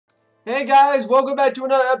Hey guys, welcome back to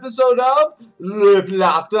another episode of Le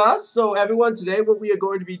Plata. So everyone, today what we are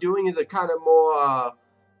going to be doing is a kind of more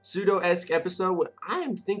pseudo-esque episode where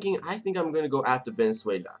I think I'm going to go after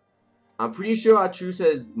Venezuela. I'm pretty sure our truce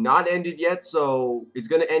has not ended yet, so it's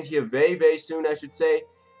going to end here very, very soon, I should say.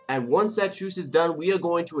 And once that truce is done, we are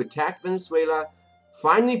going to attack Venezuela,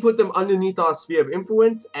 finally put them underneath our sphere of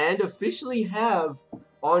influence, and officially have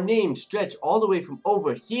our name stretch all the way from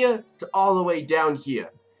over here to all the way down here.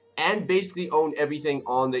 And basically own everything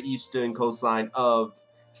on the eastern coastline of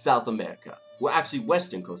South America. Well, actually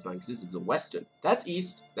western coastline, because this is the western. That's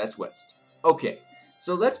east, that's west. Okay,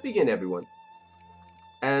 so let's begin, everyone.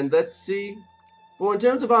 And let's see. For in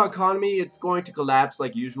terms of our economy, it's going to collapse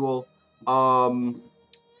like usual.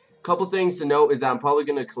 Couple things to note is that I'm probably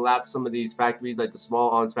going to collapse some of these factories, like the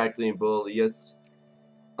small arms factory in Bolivia. As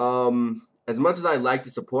much as I like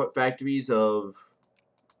to support factories of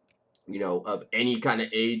any kind of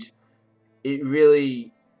age,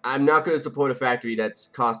 I'm not going to support a factory that's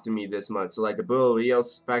costing me this much. So like the Burro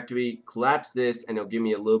Rios factory, collapse this and it'll give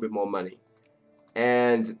me a little bit more money.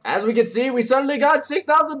 And as we can see, we suddenly got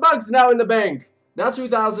 6,000 bucks now in the bank. Now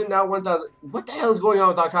 2,000, now 1,000. What the hell is going on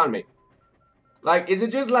with our economy? Like, is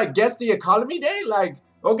it just like guess the economy day? Like,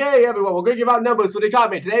 okay, everyone, we're going to give out numbers for the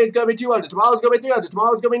economy. Today it's going to be 200, tomorrow it's going to be 300,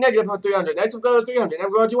 tomorrow it's going to be negative 300, next we're going to 300, then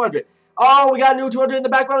we're going to 200. Oh, we got a new 200 in the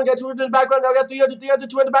background, we got 200 in the background, now we got 300, 300,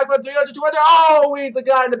 200 in the background, 300, 200. Oh, the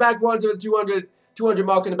guy in the back wanted the 200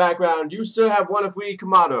 mark in the background. You still have one free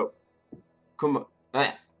Kamado.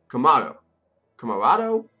 Kamado.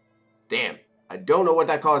 Camarado? Damn, I don't know what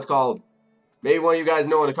that card is called. Maybe one of you guys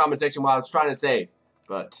know in the comment section what I was trying to say,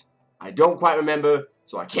 but I don't quite remember,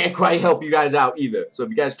 so I can't quite help you guys out either. So if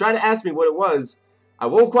you guys try to ask me what it was, I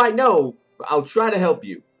won't quite know, but I'll try to help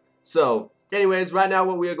you. So, anyways, right now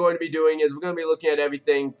what we are going to be doing is we're going to be looking at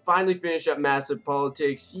everything. Finally finish up massive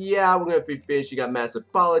politics. Yeah, we're going to finish up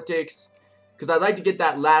massive politics. Because I'd like to get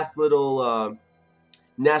that last little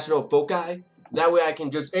national foci. That way I can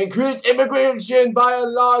just increase immigration by a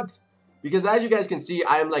lot. Because as you guys can see,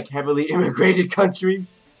 I am like heavily immigrated country.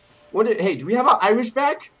 Hey, do we have our Irish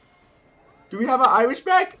back? Do we have our Irish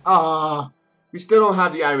back? We still don't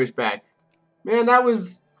have the Irish back. Man, that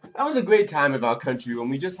was a great time of our country when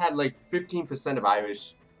we just had like 15% of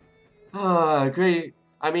Irish. Great.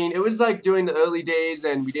 I mean, it was like during the early days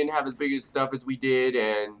and we didn't have as big as stuff as we did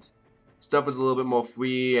and stuff was a little bit more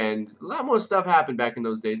free and a lot more stuff happened back in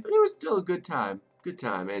those days, but it was still a good time. Good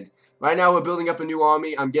time. And right now we're building up a new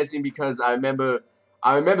army. I'm guessing because I remember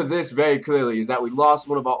this very clearly, is that we lost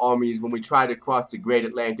one of our armies when we tried to cross the Great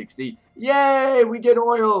Atlantic Sea. Yay! We get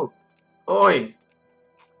oil! Oi!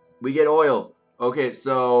 We get oil. Okay,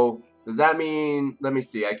 so does that mean, let me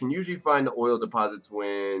see, I can usually find the oil deposits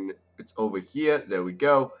when it's over here. There we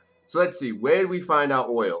go. So let's see, where did we find our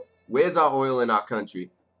oil? Where's our oil in our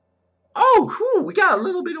country? Oh, cool, we got a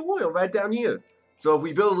little bit of oil right down here. So if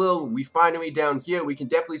we build a little refinery down here, we can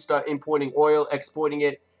definitely start importing oil, exporting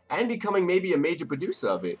it, and becoming maybe a major producer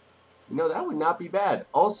of it. You know, that would not be bad.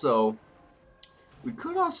 Also, we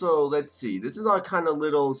could also, let's see, this is our kind of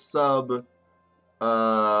little sub,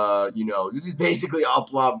 this is basically our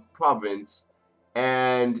province.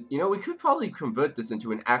 And, we could probably convert this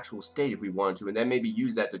into an actual state if we wanted to, and then maybe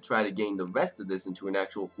use that to try to gain the rest of this into an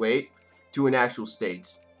actual,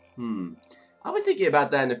 state. I'll be thinking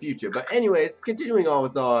about that in the future. But anyways, continuing on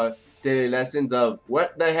with our daily lessons of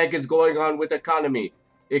what the heck is going on with economy.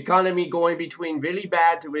 Economy going between really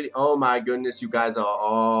bad to really, oh my goodness, you guys are,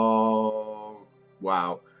 oh,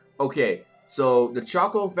 wow. Okay, so the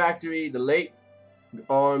charcoal factory, the late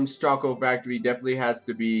arms charcoal factory definitely has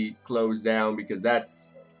to be closed down because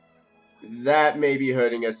that may be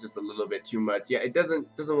hurting us just a little bit too much. Yeah, it doesn't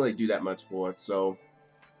really do that much for us, so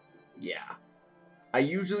yeah. I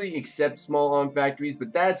usually accept small arm factories,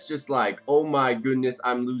 but that's just like, oh my goodness,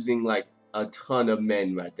 I'm losing like a ton of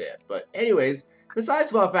men right there. But anyways,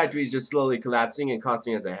 besides our factories just slowly collapsing and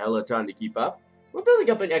costing us a hell of a ton to keep up, we're building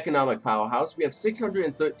up an economic powerhouse. We have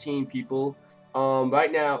 613 people right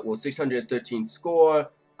now, well, 613 score.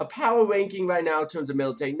 A power ranking right now in terms of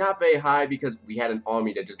military, not very high because we had an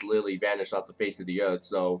army that just literally vanished off the face of the earth.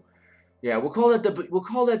 So yeah, we'll call it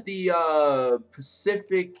the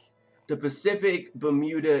Pacific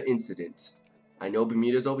Bermuda incident. I know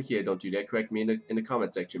Bermuda's over here. Don't you dare correct me in the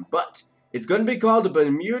comment section. But it's going to be called the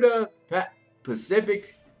Bermuda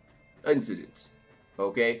Pacific incident.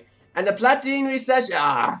 Okay? And the Platine recession.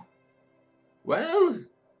 Well.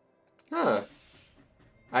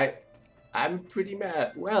 I'm pretty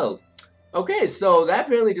mad. Well. Okay, so that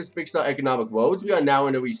apparently just fixed our economic woes. We are now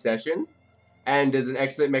in a recession. And there's an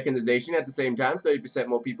excellent mechanization at the same time. 30%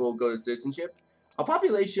 more people go to citizenship. Our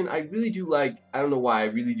population, I really do like, I don't know why, I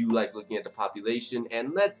really do like looking at the population.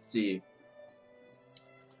 And let's see.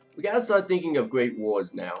 We gotta start thinking of great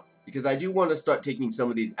wars now. Because I do want to start taking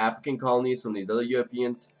some of these African colonies from these other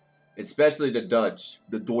Europeans. Especially the Dutch.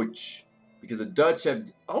 The Deutsch. Because the Dutch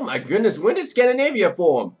have... Oh my goodness, when did Scandinavia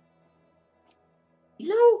form? You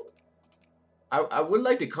know... I would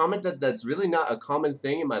like to comment that that's really not a common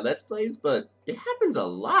thing in my Let's Plays, but it happens a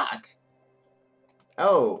lot.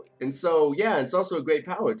 Oh, and so, yeah, it's also a great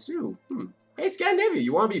power, too. Hey, Scandinavia,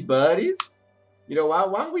 you want to be buddies? You know, why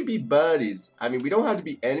don't we be buddies? I mean, we don't have to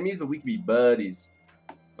be enemies, but we can be buddies.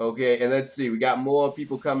 Okay, and let's see, we got more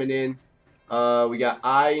people coming in. We got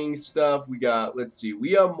eyeing stuff. We got, let's see,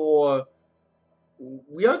 we are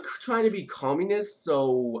trying to be communists,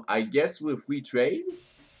 so I guess we're free trade?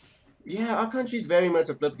 Yeah, our country's very much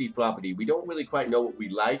a flippity-floppity. We don't really quite know what we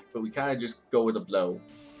like, but we kind of just go with the flow.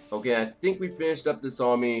 Okay, I think we finished up this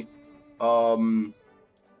army.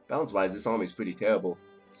 Balance-wise, this army's pretty terrible.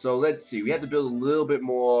 So, let's see. We have to build a little bit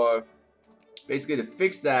more... Basically, to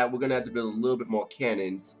fix that, we're going to have to build a little bit more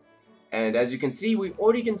cannons. And as you can see, we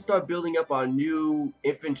already can start building up our new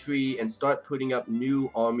infantry and start putting up new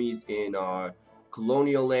armies in our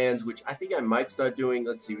colonial lands, which I think I might start doing.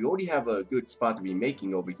 Let's see, we already have a good spot to be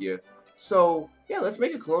making over here. So, yeah, let's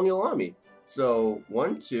make a colonial army. So,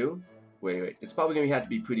 1, 2, wait, it's probably going to have to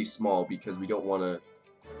be pretty small because we don't want to,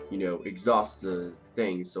 you know, exhaust the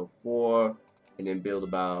thing. So, 4, and then build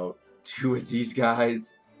about 2 of these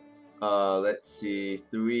guys. Let's see,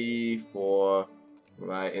 3, 4,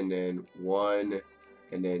 right, and then 1,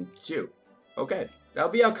 and then 2. Okay,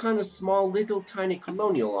 that'll be our kind of small, little, tiny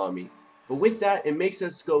colonial army. But with that, it makes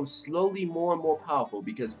us go slowly more and more powerful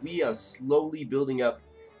because we are slowly building up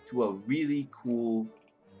to a really cool,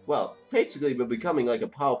 well, basically we're becoming like a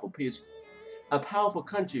powerful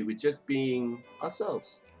country with just being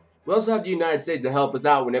ourselves. We also have the United States to help us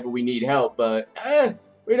out whenever we need help, but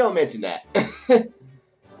we don't mention that.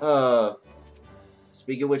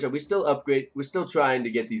 Speaking of which, we're still trying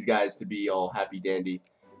to get these guys to be all happy dandy.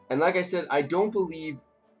 And like I said, I don't believe...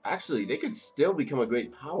 Actually, they could still become a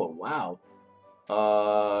great power. Wow.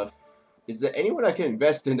 Is there anyone I can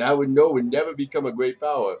invest in that I would know would never become a great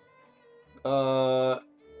power?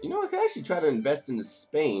 You know, I could actually try to invest into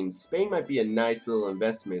Spain. Spain might be a nice little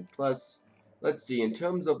investment. Plus, let's see, in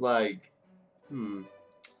terms of like...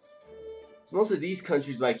 It's mostly these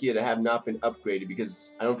countries right here that have not been upgraded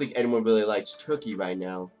because I don't think anyone really likes Turkey right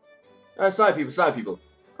now. Sorry people.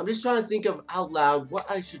 I'm just trying to think of out loud what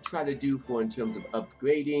I should try to do for in terms of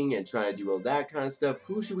upgrading and trying to do all that kind of stuff.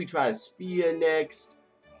 Who should we try to sphere next?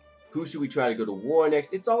 Who should we try to go to war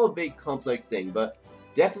next? It's all a big complex thing, but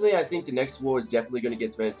definitely I think the next war is definitely going to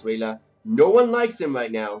get Venezuela. No one likes him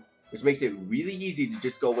right now, which makes it really easy to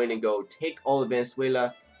just go in and go take all of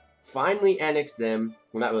Venezuela, finally annex them.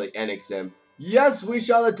 Well, not really annex them. Yes, we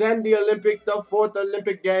shall attend the 4th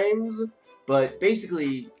Olympic Games, but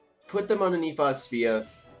basically put them underneath our sphere,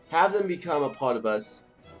 have them become a part of us,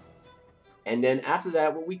 and then after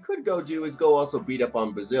that, what we could go do is go also beat up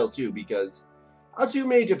on Brazil too, because our 2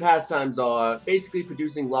 major pastimes are basically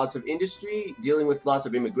producing lots of industry, dealing with lots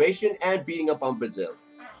of immigration, and beating up on Brazil.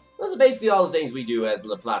 Those are basically all the things we do as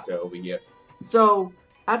La Plata over here. So,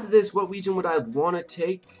 after this, what region would I want to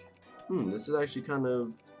take? This is actually kind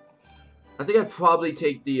of... I think I'd probably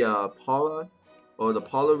take the Para, or the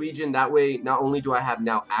Pala region. That way, not only do I have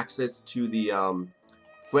now access to the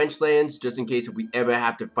French lands, just in case if we ever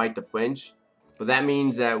have to fight the French, but that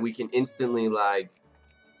means that we can instantly, like,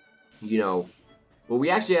 you know, well, we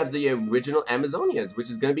actually have the original Amazonians, which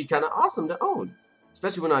is going to be kind of awesome to own.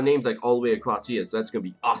 Especially when our name's, like, all the way across here, so that's going to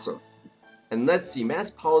be awesome. And let's see, mass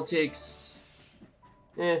politics,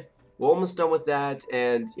 we're almost done with that,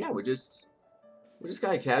 and yeah, we're just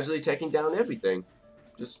kind of casually taking down everything.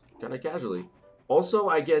 Just kind of casually. Also,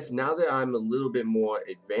 I guess now that I'm a little bit more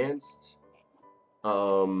advanced,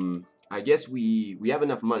 I guess we have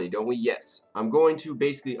enough money, don't we? Yes. I'm going to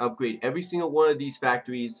basically upgrade every single one of these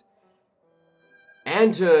factories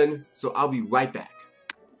and turn, so I'll be right back.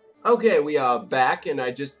 Okay, we are back, and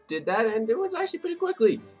I just did that, and it was actually pretty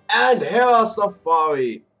quickly. And here are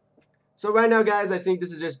Safari. So right now, guys, I think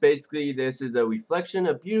this is just basically, this is a reflection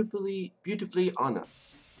of beautifully on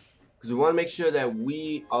us. Because we want to make sure that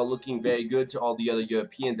we are looking very good to all the other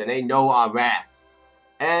Europeans, and they know our wrath.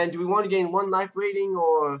 And do we want to gain 1 life rating,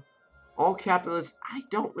 or all capitalists? I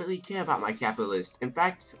don't really care about my capitalists. In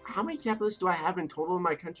fact, how many capitalists do I have in total in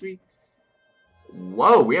my country?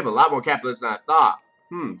 Whoa, we have a lot more capitalists than I thought.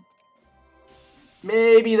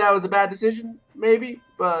 Maybe that was a bad decision, maybe,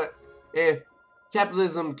 but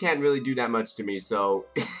capitalism can't really do that much to me, so...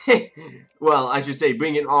 well, I should say,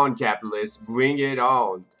 bring it on, capitalists. Bring it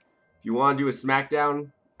on. If you want to do a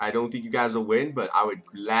smackdown, I don't think you guys will win, but I would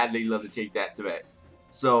gladly love to take that threat.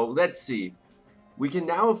 So, let's see. We can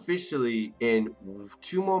now officially, in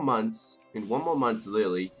 2 more months, in 1 more month,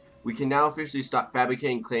 literally, we can now officially start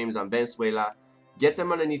fabricating claims on Venezuela, get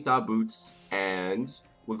them underneath our boots, and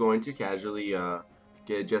we're going to casually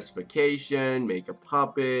get a justification, make a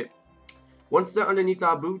puppet. Once they're underneath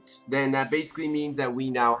our boot, then that basically means that we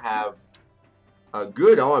now have a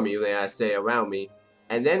good army, may I say, around me.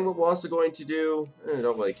 And then what we're also going to do, I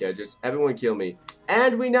don't really care, just everyone kill me.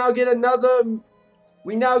 And we now get another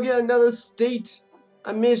state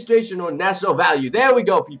administration or national value. There we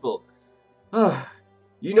go, people.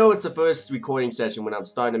 You know it's the first recording session when I'm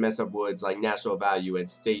starting to mess up words like national value and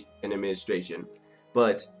state and administration.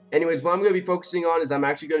 But anyways, what I'm going to be focusing on is I'm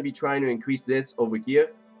actually going to be trying to increase this over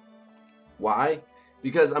here. Why?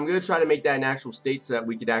 Because I'm going to try to make that an actual state so that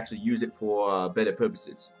we could actually use it for better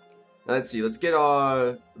purposes. Now, let's see. Let's get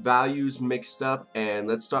our values mixed up and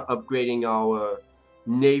let's start upgrading our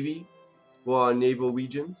navy or our naval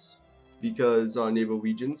regions. Because our naval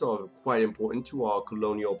regions are quite important to our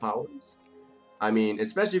colonial powers. I mean,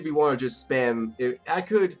 especially if we want to just spam. I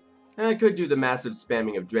could do the massive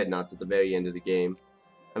spamming of dreadnoughts at the very end of the game.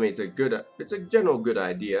 I mean, it's a general good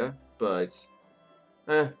idea, but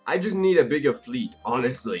I just need a bigger fleet,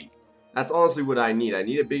 honestly. That's honestly what I need. I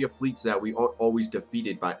need a bigger fleet so that we aren't always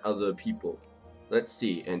defeated by other people. Let's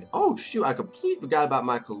see. And oh shoot, I completely forgot about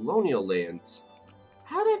my colonial lands.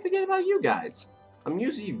 How did I forget about you guys? I'm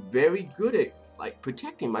usually very good at like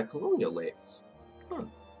protecting my colonial lands. Huh.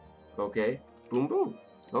 Okay. Boom boom.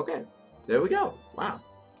 Okay. There we go. Wow.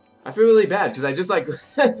 I feel really bad because I just like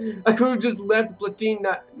I could have just left Platine,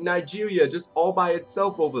 Nigeria just all by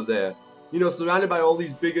itself over there. You know, surrounded by all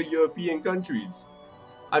these bigger European countries.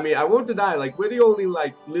 I mean, I won't deny, like, we're the only,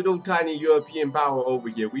 like, little tiny European power over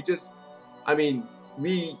here. We just, I mean,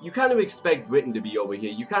 you kind of expect Britain to be over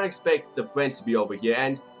here. You kind of expect the French to be over here,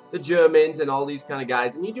 and the Germans and all these kind of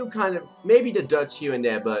guys. And you do kind of, maybe the Dutch here and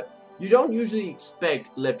there, but you don't usually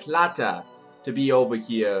expect La Plata to be over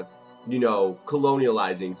here, you know,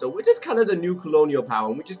 colonializing. So we're just kind of the new colonial power,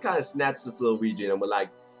 and we just kind of snatched this little region, and we're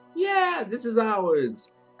like, yeah, this is ours.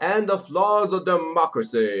 And the flaws of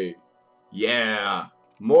democracy. Yeah.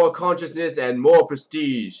 More consciousness and more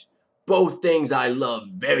prestige. Both things I love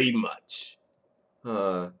very much.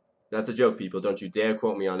 That's a joke, people. Don't you dare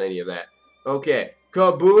quote me on any of that. Okay.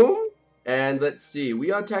 Kaboom. And let's see.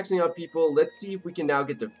 We are taxing our people. Let's see if we can now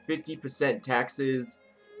get to 50% taxes.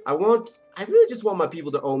 I really just want my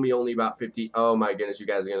people to owe me only about 50. Oh my goodness, you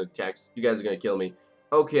guys are going to tax. You guys are going to kill me.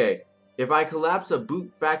 Okay. If I collapse a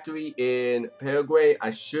boot factory in Paraguay,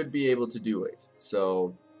 I should be able to do it.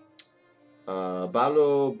 So,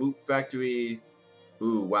 Balo boot factory.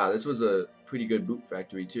 Ooh, wow, this was a pretty good boot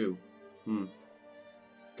factory too.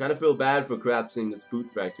 Kind of feel bad for collapsing this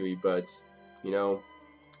boot factory, but you know,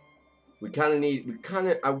 I kind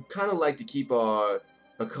of like to keep our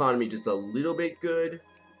economy just a little bit good,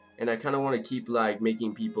 and I kind of want to keep like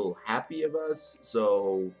making people happy of us.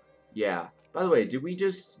 So. Yeah. By the way, did we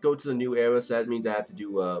just go to the new era? So that means I have to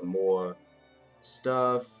do more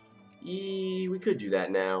stuff. We could do that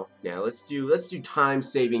now. Now let's do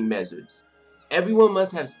time-saving measures. Everyone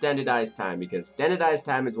must have standardized time because standardized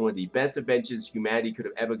time is one of the best inventions humanity could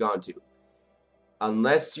have ever gone to.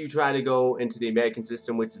 Unless you try to go into the American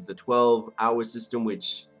system, which is the 12-hour system,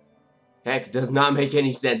 which heck does not make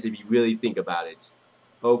any sense if you really think about it.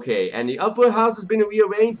 Okay, and the upper house has been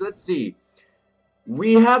rearranged. Let's see.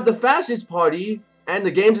 We have the fascist party and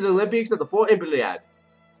the games of the Olympics at the Fort Imperial.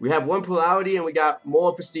 We have one polarity and we got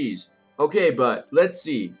more prestige. Okay, but let's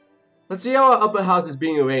see. Let's see how our upper house is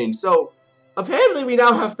being arranged. So, apparently we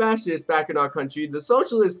now have fascists back in our country. The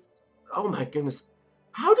socialists, oh my goodness.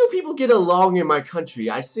 How do people get along in my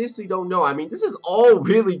country? I seriously don't know. I mean, this is all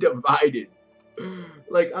really divided.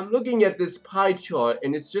 Like, I'm looking at this pie chart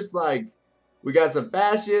and it's just like, we got some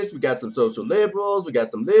fascists, we got some social liberals, we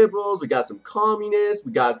got some liberals, we got some communists,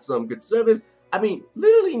 we got some conservatives. I mean,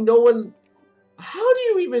 literally no one... How do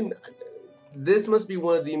you even... This must be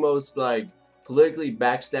one of the most, like, politically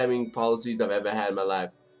backstabbing policies I've ever had in my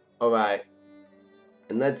life. Alright.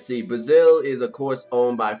 And let's see. Brazil is, of course,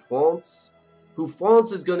 owned by France. Who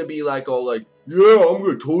France is going to be like, all like, yeah, I'm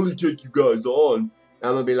going to totally take you guys on. And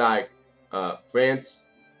I'm going to be like, France...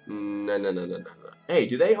 No. Hey,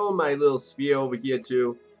 do they own my little sphere over here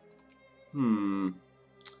too?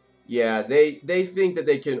 Yeah, they think that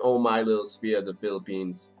they can own my little sphere of the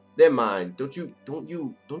Philippines. They're mine. Don't you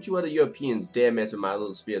other Europeans dare mess with my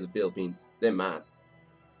little sphere of the Philippines. They're mine.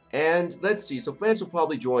 And let's see, so France will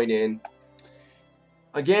probably join in.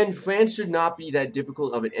 Again, France should not be that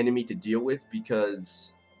difficult of an enemy to deal with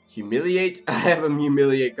because humiliate, I have him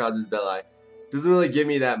humiliate causes belli. Doesn't really give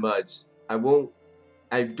me that much. I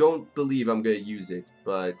don't believe I'm going to use it,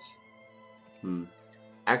 but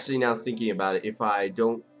actually now thinking about it, if I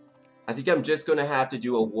don't, I think I'm just going to have to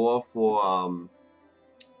do a war for,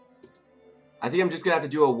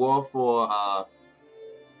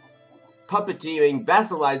 puppeteering,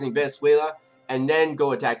 vassalizing Venezuela, and then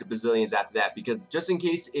go attack the Brazilians after that, because just in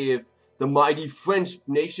case if the mighty French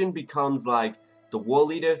nation becomes like the war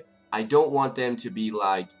leader, I don't want them to be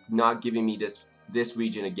like not giving me this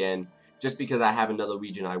region again, just because I have another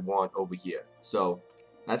region I want over here. So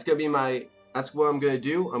that's gonna be that's what I'm gonna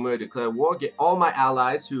do. I'm gonna declare war, get all my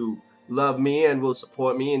allies who love me and will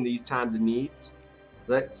support me in these times of needs.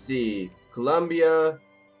 Let's see, Colombia,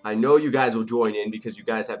 I know you guys will join in because you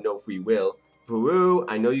guys have no free will. Peru,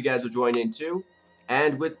 I know you guys will join in too.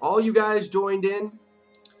 And with all you guys joined in,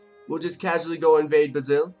 we'll just casually go invade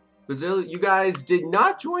Brazil. Brazil, you guys did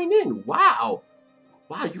not join in. Wow.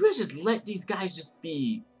 Wow, you guys just let these guys just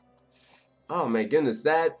be... Oh my goodness,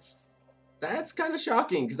 that's kind of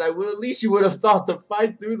shocking, because at least you would have thought to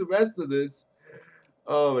fight through the rest of this.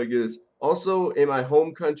 Oh my goodness. Also, in my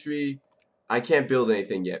home country, I can't build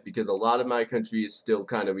anything yet because a lot of my country is still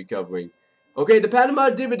kind of recovering. Okay, the Panama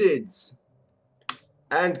dividends.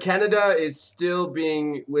 And Canada is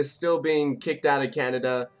we're still being kicked out of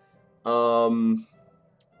Canada. I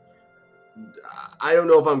don't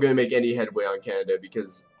know if I'm going to make any headway on Canada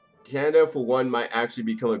because Canada, for one, might actually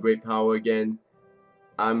become a great power again.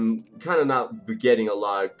 I'm kind of not getting a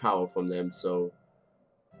lot of power from them, so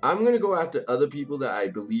I'm going to go after other people that I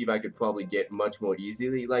believe I could probably get much more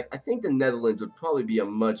easily. Like, I think the Netherlands would probably be a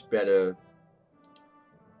much better...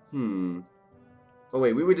 Oh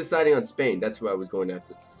wait, we were deciding on Spain. That's who I was going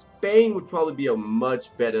after. Spain would probably be a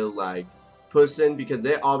much better, like, person because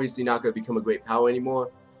they're obviously not going to become a great power anymore.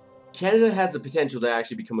 Canada has the potential to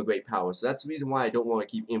actually become a great power, so that's the reason why I don't want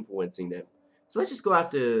to keep influencing them. So let's just go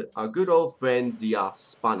after our good old friends, the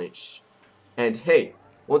Spanish. And hey,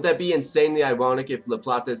 won't that be insanely ironic if La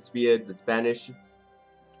Plata sphered the Spanish?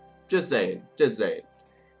 Just saying, just saying.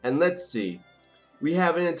 And let's see. We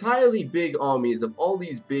have an entirely big armies of all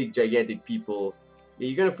these big, gigantic people. Yeah,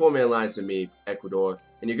 you're going to form an alliance with me, Ecuador.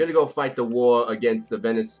 And you're going to go fight the war against the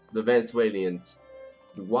Venezuelans.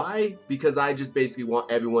 Why? Because I just basically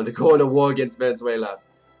want everyone to go on a war against Venezuela.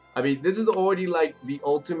 I mean, this is already like the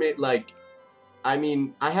ultimate, like, I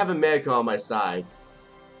mean, I have America on my side.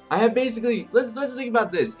 I have basically, let's think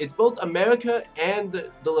about this. It's both America and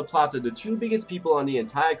the La Plata, the two biggest people on the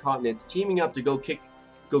entire continent, teaming up to go kick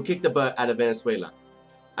the butt out of Venezuela.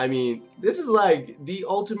 I mean, this is like the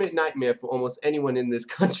ultimate nightmare for almost anyone in this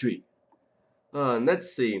country.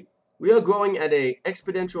 Let's see. We are growing at an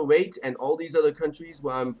exponential rate, and all these other countries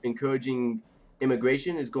where I'm encouraging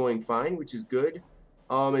immigration is going fine, which is good.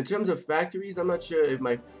 In terms of factories, I'm not sure if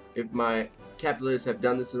my capitalists have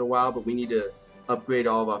done this in a while, but we need to upgrade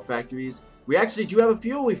all of our factories. We actually do have a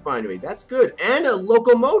fuel refinery. That's good. And a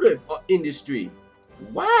locomotive industry.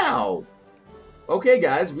 Wow. Okay,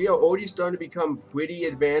 guys, we are already starting to become pretty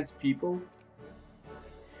advanced people.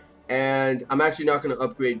 And I'm actually not going to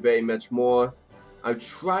upgrade very much more. I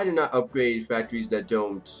try to not upgrade factories that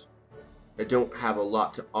don't have a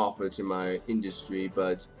lot to offer to my industry,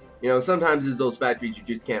 but you know, sometimes it's those factories you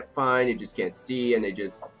just can't find, you just can't see, and they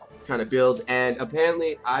just kind of build. And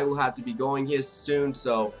apparently I will have to be going here soon,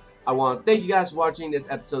 so I want to thank you guys for watching. This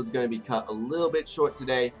episode is going to be cut a little bit short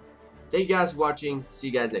today. Thank you guys for watching. See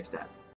you guys next time.